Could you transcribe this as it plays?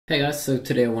Hey guys, so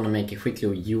today I want to make a quick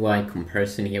little UI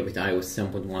comparison here with iOS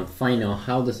 7.1. Find out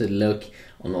how does it look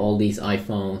on all these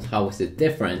iPhones, how is it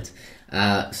different.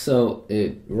 Right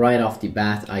off the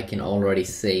bat I can already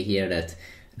say here that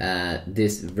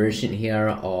this version here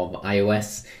of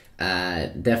iOS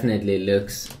definitely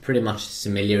looks pretty much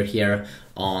similar here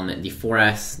on the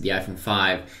 4S, the iPhone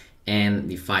 5 and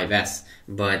the 5S,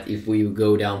 but if we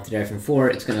go down to the iPhone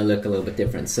 4 it's going to look a little bit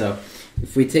different. So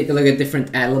if we take a look at different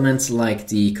elements like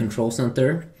the control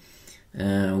center,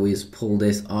 we just pull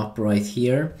this up right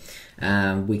here,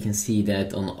 we can see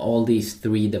that on all these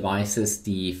three devices,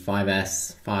 the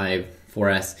 5S,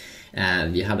 4S,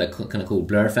 you have a kind of cool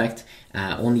blur effect.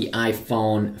 On the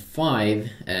iPhone 5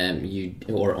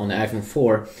 or on the iPhone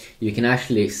 4 you can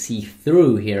actually see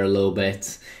through here a little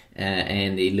bit,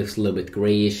 and it looks a little bit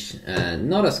grayish,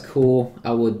 not as cool.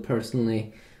 I would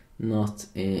personally not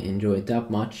enjoy it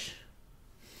that much.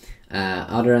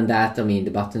 Other than that, I mean,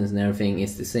 the buttons and everything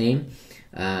is the same.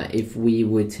 If we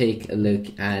would take a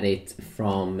look at it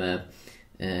from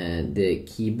the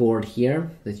keyboard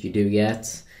here that you do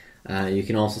get, you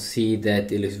can also see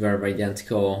that it looks very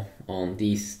identical on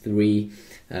these three,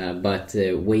 but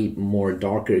way more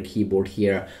darker keyboard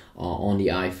here on the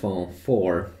iPhone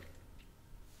 4.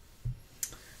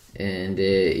 And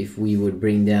if we would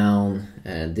bring down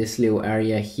this little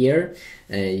area here,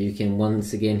 you can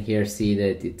once again here see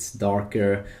that it's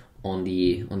darker on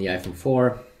the iPhone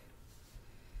 4.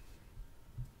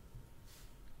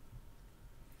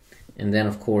 And then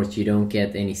of course you don't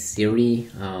get any Siri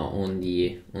on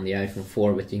the iPhone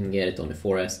 4, but you can get it on the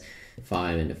 4S,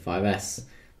 5 and the 5S.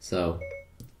 So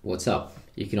what's up?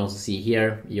 You can also see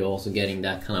here you're also getting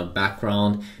that kind of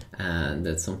background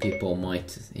that some people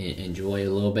might enjoy a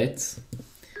little bit.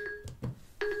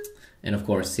 And of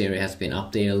course Siri has been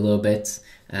updated a little bit.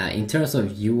 In terms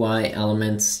of UI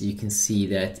elements, you can see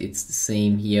that it's the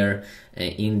same here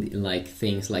in like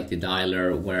things like the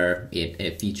dialer, where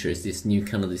it features this new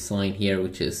kind of design here,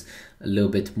 which is a little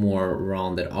bit more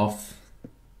rounded off,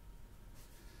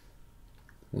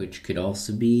 which could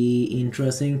also be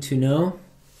interesting to know.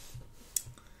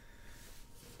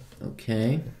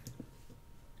 Okay,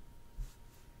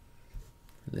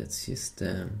 let's just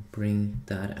bring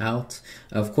that out.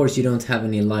 Of course you don't have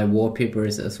any live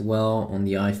wallpapers as well on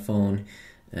the iPhone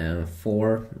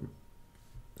 4,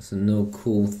 so no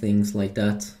cool things like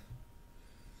that.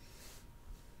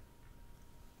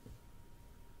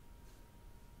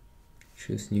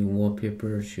 Choose new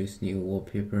wallpaper, choose new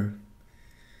wallpaper,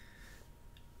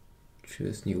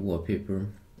 choose new wallpaper.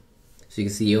 So you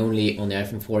can see only on the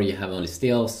iPhone 4 you have only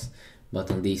stills,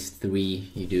 but on these three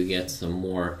you do get some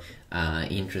more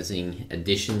interesting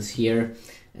additions here.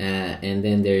 And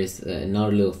then there's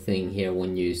another little thing here.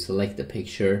 When you select the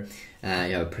picture, you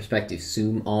have a perspective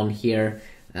zoom on here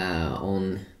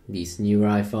on these newer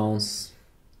iPhones.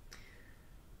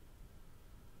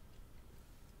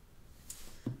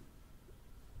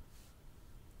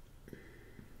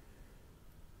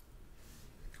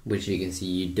 Which you can see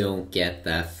you don't get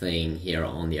that thing here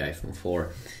on the iPhone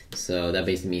 4. So that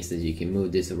basically means that you can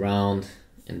move this around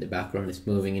and the background is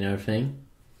moving and everything.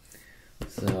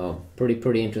 So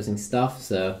pretty interesting stuff.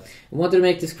 So I wanted to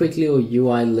make this quick little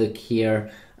UI look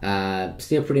here.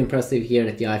 Still pretty impressive here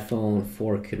that the iPhone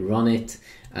 4 could run it.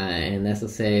 And as I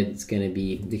said,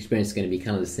 the experience is going to be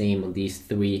kind of the same on these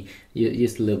three,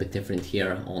 just a little bit different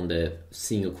here on the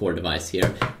single core device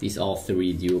here. These all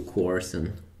three dual cores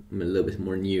and a little bit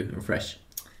more new and fresh.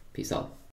 Peace out.